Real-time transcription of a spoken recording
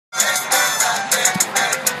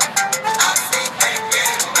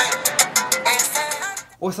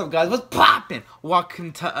What's up, guys? What's poppin'?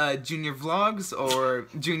 Welcome to Junior Vlogs or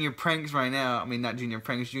Junior Pranks right now. I mean, not Junior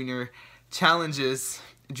Pranks, Junior Challenges.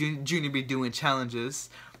 Junior be doing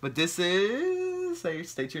challenges. But this is...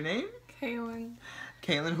 State your name. Kaylin.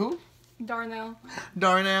 Kaylin who? Darnell.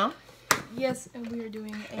 Darnell. Yes, and we are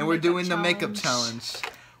doing the makeup challenge.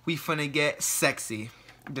 We finna get sexy.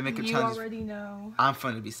 The makeup challenge. You already know. I'm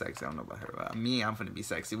finna be sexy. I don't know about her. About me, I'm finna be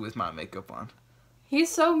sexy with my makeup on. He's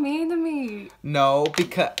so mean to me. No,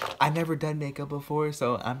 because I never done makeup before,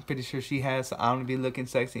 so I'm pretty sure she has. So I'm gonna be looking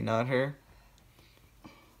sexy, not her.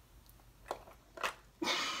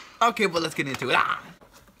 Okay, well, let's get into it.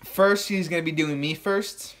 First, she's gonna be doing me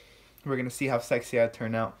first. We're gonna see how sexy I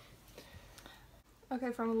turn out.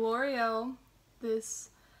 Okay, from L'Oreal, this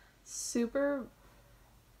super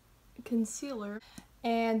concealer,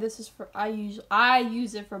 and this is for I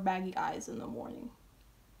use it for baggy eyes in the morning.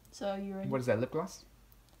 So you ready? What is that, lip gloss?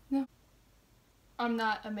 No. I'm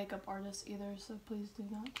not a makeup artist either, so please do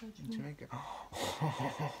not judge me.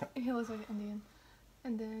 He looks like an Indian.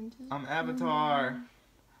 And then just... I'm Avatar.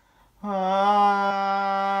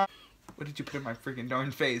 What did you put in my freaking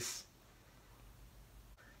darn face?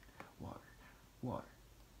 Water. Water.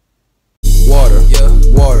 Water. Yeah.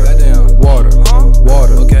 Water. Goddamn. Water. Huh?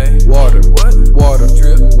 Water. Okay. Water. What? Water.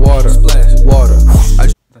 Drip. Water. Splash. Water.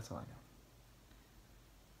 That's all I know.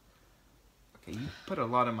 Okay, you put a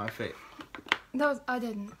lot in my face. I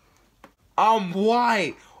didn't. I'm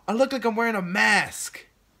white. I look like I'm wearing a mask.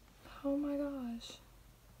 Oh my gosh.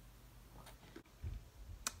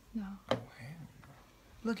 No. Oh, hell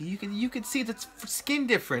no. Look, you can see the skin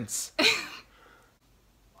difference.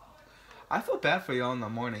 I feel bad for y'all in the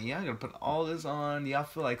morning. Y'all gonna put all this on. Y'all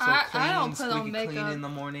feel like so clean and squeaky clean in the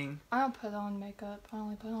morning. I don't put on makeup. I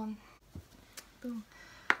only put on. Boom.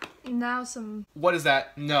 Now some. What is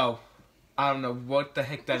that? No. I don't know what the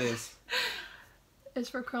heck that is. It's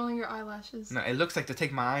for curling your eyelashes. No, it looks like to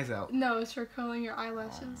take my eyes out. No, it's for curling your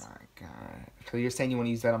eyelashes. Oh my god. So you're saying you want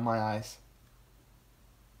to use that on my eyes?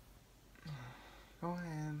 Go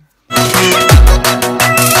ahead.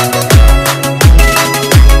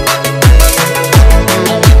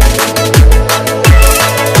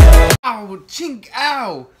 Ow, chink,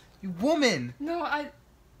 ow! You woman! No,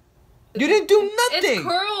 You didn't do nothing! It's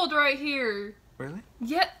curled right here. Really?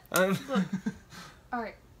 Yeah. Look.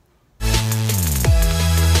 Alright.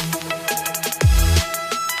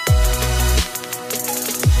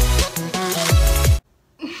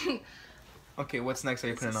 Okay, what's next? Are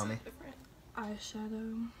you putting on me?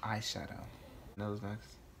 Eyeshadow. Eyeshadow. Nose next.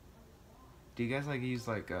 Do you guys like use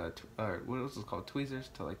like what else is called, tweezers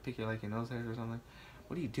to like pick your nose hairs or something?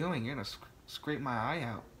 What are you doing? You're gonna scrape my eye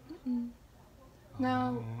out.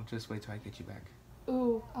 No. Oh, just wait till I get you back.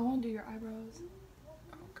 Ooh, I want to do your eyebrows.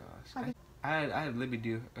 Oh gosh. I had Libby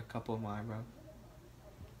do a couple of my eyebrows.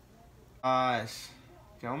 Gosh.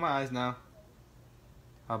 Get on my eyes now.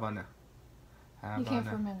 How about now? You can't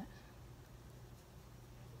for a minute.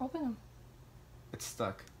 Open them. It's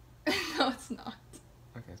stuck. No, it's not.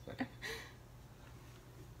 Okay, it's better.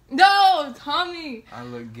 No, Tommy. I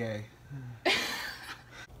look gay.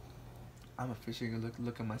 I'm officially gonna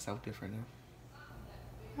look at myself different now.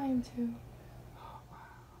 I am too. Oh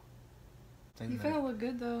wow. You finna look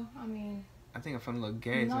good though. I mean, I think I'm finna look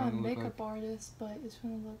gay. I'm not so a makeup artist, but it's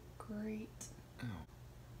gonna look great. Oh.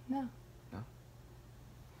 No. No.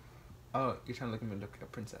 Oh, you're trying to look at me like a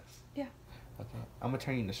princess. Yeah. Okay, I'm gonna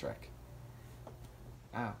turn you into Shrek.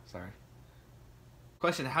 Ow, sorry.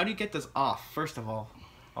 Question: how do you get this off? First of all,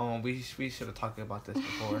 we should have talked about this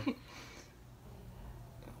before. Oh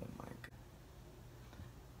my god.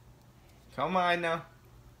 Come on now.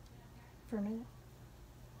 For a minute.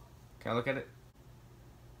 Can I look at it?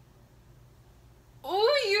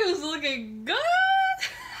 Oh, you was looking good.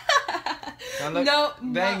 Can I look? No.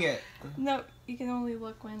 Dang it. No, you can only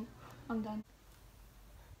look when I'm done.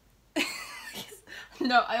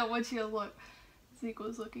 No, I don't want you to look. Zeke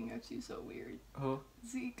was looking at you so weird. Who?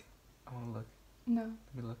 Zeke. I wanna look. No.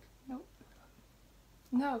 Let me look. Nope.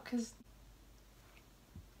 No, cause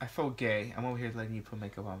I feel gay. I'm over here letting you put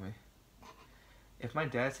makeup on me. If my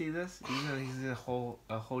dad sees this, he's in a whole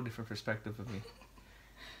different perspective of me.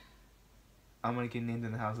 I'm gonna get named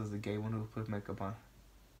in the house as the gay one who put makeup on.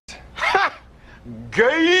 Ha!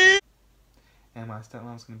 Gay! And my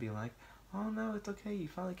stepmom's gonna be like, "Oh no, it's okay. You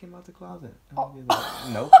finally came out the closet." Oh. I'm gonna be like,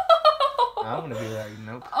 "Nope." I'm gonna be like,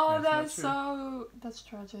 "Nope." oh, that's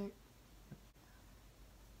tragic.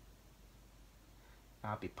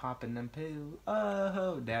 I'll be popping them pills.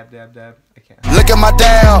 Oh, dab, dab, dab. I can't. Look at my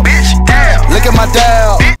dab, bitch. Damn. Look at my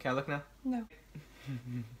dab. Can I look now? No.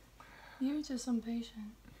 You're just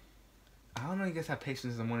impatient. I don't know you guys have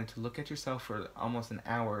patience in the morning to look at yourself for almost an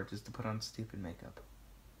hour just to put on stupid makeup.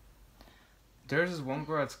 There's this one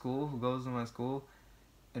girl at school who goes to my school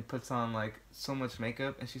and puts on like so much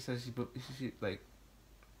makeup, and she says she like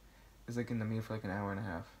is like in the mirror for like an hour and a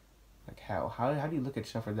half. Like how do you look at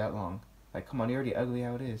yourself for that long? Like, come on, you're already ugly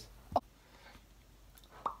how it is.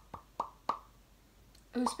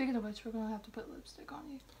 Oh, speaking of which, we're gonna have to put lipstick on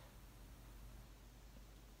you.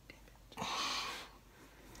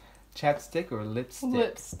 Chapstick or lipstick?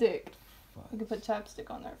 Lipstick. Fuck. We can put chapstick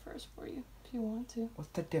on there first for you if you want to. What's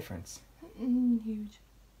the difference? Huge.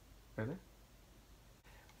 Really?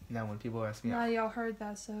 Now when people ask me Now y'all heard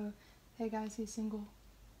that, so hey guys, he's single.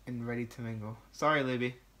 and ready to mingle. Sorry,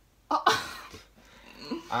 Libby. Oh.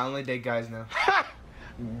 I only date guys now.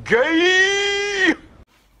 Gay!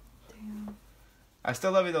 Damn. I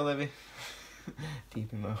still love you though, Libby.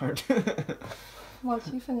 Deep in my heart. Watch,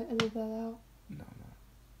 you finna edit that out. No.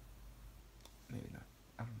 Maybe not.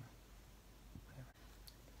 I don't know. Whatever.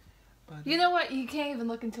 But You know what? You can't even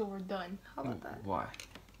look until we're done. How about that? Why?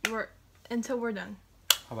 Until we're done.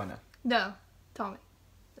 How about now? No, Tommy.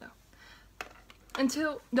 No.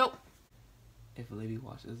 Nope. If Libby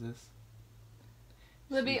watches this.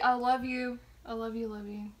 Libby, I love you. I love you,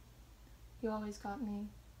 Libby. You always got me.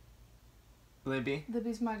 Libby,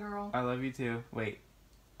 Libby's my girl. I love you too. Wait.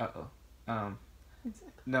 Uh-oh.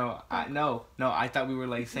 Exactly. No, I thought we were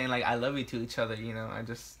like saying like I love you to each other, you know. I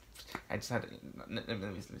just had to let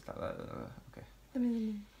me stop. Okay. Let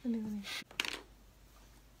me. Can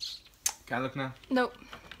I look now? Nope.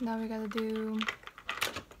 Now we gotta do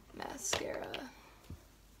mascara.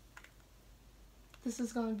 This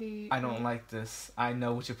is gonna be. I don't like this. I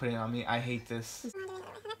know what you're putting on me. I hate this.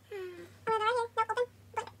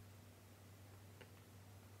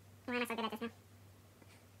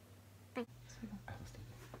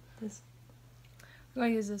 This. We're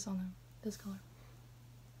gonna use this on him. This color.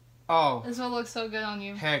 Oh. This will look so good on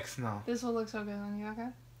you. Heck no. This will look so good on you. Okay.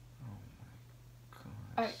 Oh my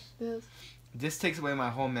god. Alright. This. This takes away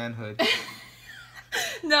my whole manhood.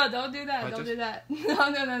 No, don't do that. Don't do that.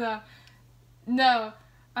 No. No.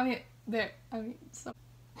 I mean, there. I mean, so.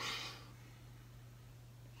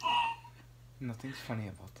 Nothing's funny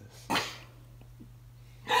about this.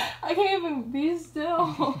 I can't even be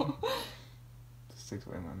still. This takes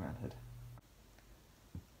away my manhood.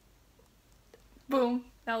 Boom.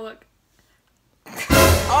 Now look.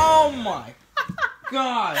 Oh my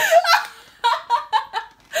god.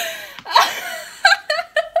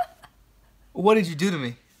 What did you do to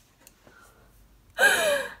me?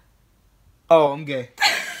 Oh, I'm gay.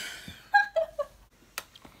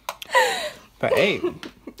 But hey,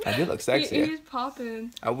 I do look sexy. He's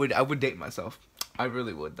popping. I would date myself. I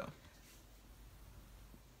really would though.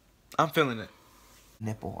 I'm feeling it.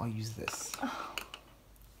 Nipple, I'll use this.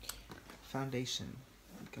 Foundation.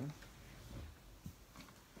 Okay.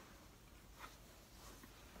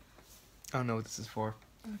 I don't know what this is for.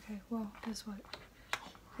 Okay, well, guess what?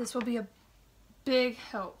 This will be a big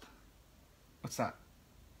help What's that?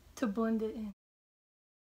 to blend it in.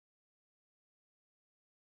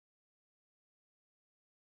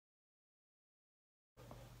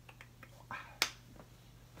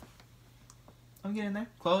 I'm getting there.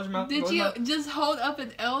 Close your mouth. Did close you your mouth. just hold up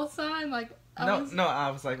an L sign? Like, No, I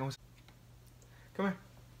was like, come here.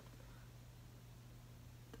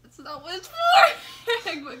 That's not what it's for!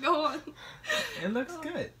 But go on. It looks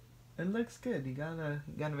good. It looks good. You gotta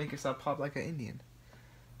make yourself pop like an Indian.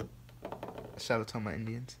 Shout out to all my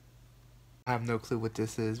Indians. I have no clue what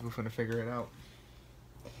this is. We're gonna figure it out.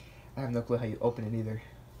 I have no clue how you open it either.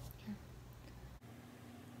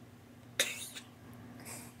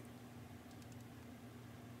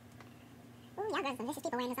 Ooh, y'all got some vicious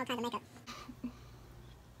people wearing this all kinds of makeup.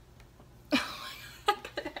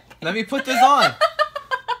 Let me put this on.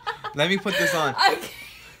 Let me put this on. I can't.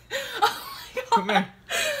 Oh my god. Come here.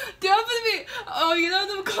 Do you have to be. Oh, you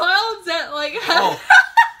know the clouds that like have.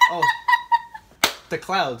 Oh. The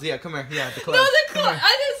clouds. Yeah, come here. Yeah, the clouds. No, the Come clouds. here.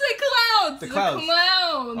 I didn't say clouds. The clouds.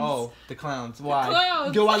 Clowns. Oh, the clowns. Why?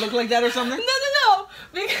 clowns. Do I look like that or something? No.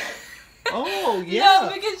 Because. Oh, yeah.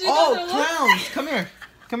 No, because you oh, doesn't look. clowns. Come here.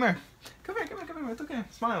 Come here. It's okay.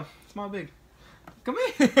 Smile big. Come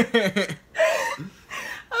here.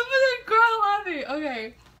 I'm gonna cry laughing.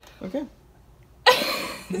 Okay. Okay.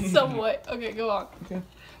 Somewhat. Okay, go on. Okay.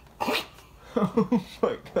 Oh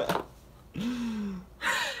my god.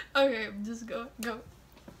 Okay, just go.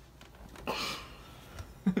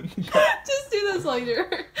 Just do this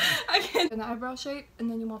later. I can't. An eyebrow shape, and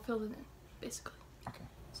then you want to fill it in, basically. Okay.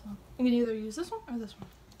 So you can either use this one or this one.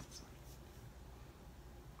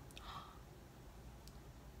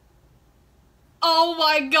 Oh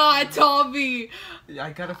my god, Tommy! I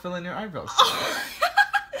gotta fill in your eyebrows.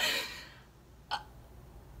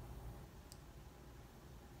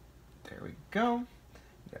 There we go.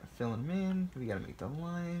 We gotta fill them in. We gotta make the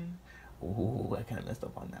line. Ooh, I kind of messed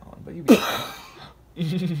up on that one, but you be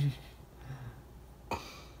fine.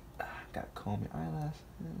 Gotta comb your eyelash.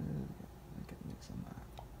 Mix on that.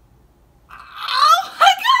 Oh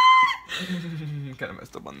my god! Kind of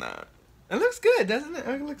messed up on that. It looks good, doesn't it?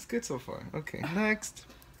 It looks good so far. Okay, next.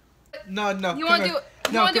 No. You wanna do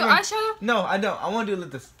eyeshadow? No, I don't. I wanna do it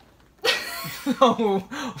like this. No,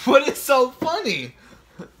 what is so funny?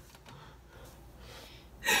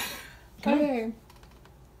 Okay.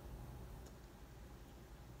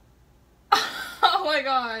 Oh my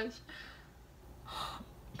gosh.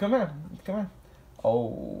 Come here.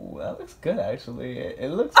 Oh, that looks good actually.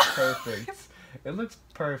 It looks perfect. It looks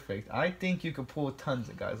perfect. I think you could pull tons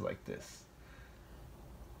of guys like this.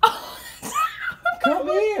 Come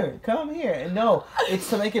here. And no, it's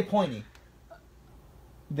to make it pointy.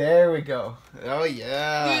 There we go. Oh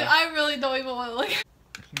yeah. Dude, I really don't even want to look.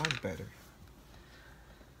 Mine's better.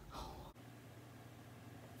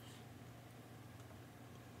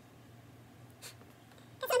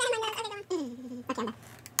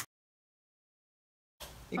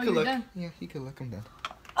 You Oh, could you're look. done? Yeah, you could look. I'm done.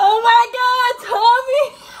 Oh my god,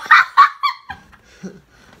 Tommy!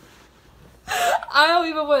 I don't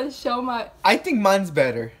even want to show my. I think mine's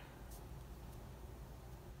better.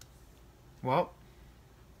 Well.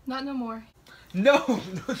 Not no more. No.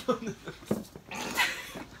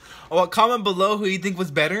 Well, comment below who you think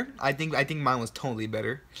was better. I think mine was totally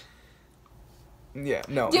better. Yeah,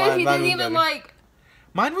 no. Dude, mine he was didn't even better. like.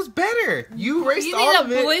 Mine was better. You erased You all need of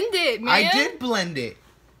to it. blend it, man. I did blend it.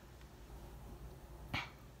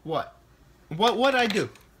 What? What I do?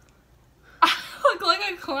 I look like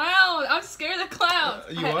a clown. I'm scared of clowns.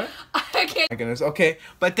 You are? I can't. My goodness. Okay,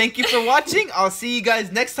 but thank you for watching. I'll see you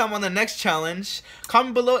guys next time on the next challenge.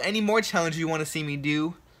 Comment below any more challenges you want to see me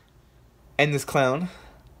do. And this clown.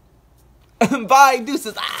 Bye,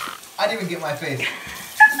 deuces. Ah! I didn't even get my face.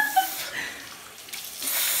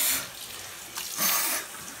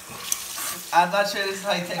 I'm not sure this is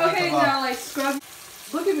how you take Okay, makeup off. now like scrub.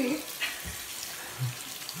 Look at me.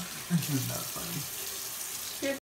 This is not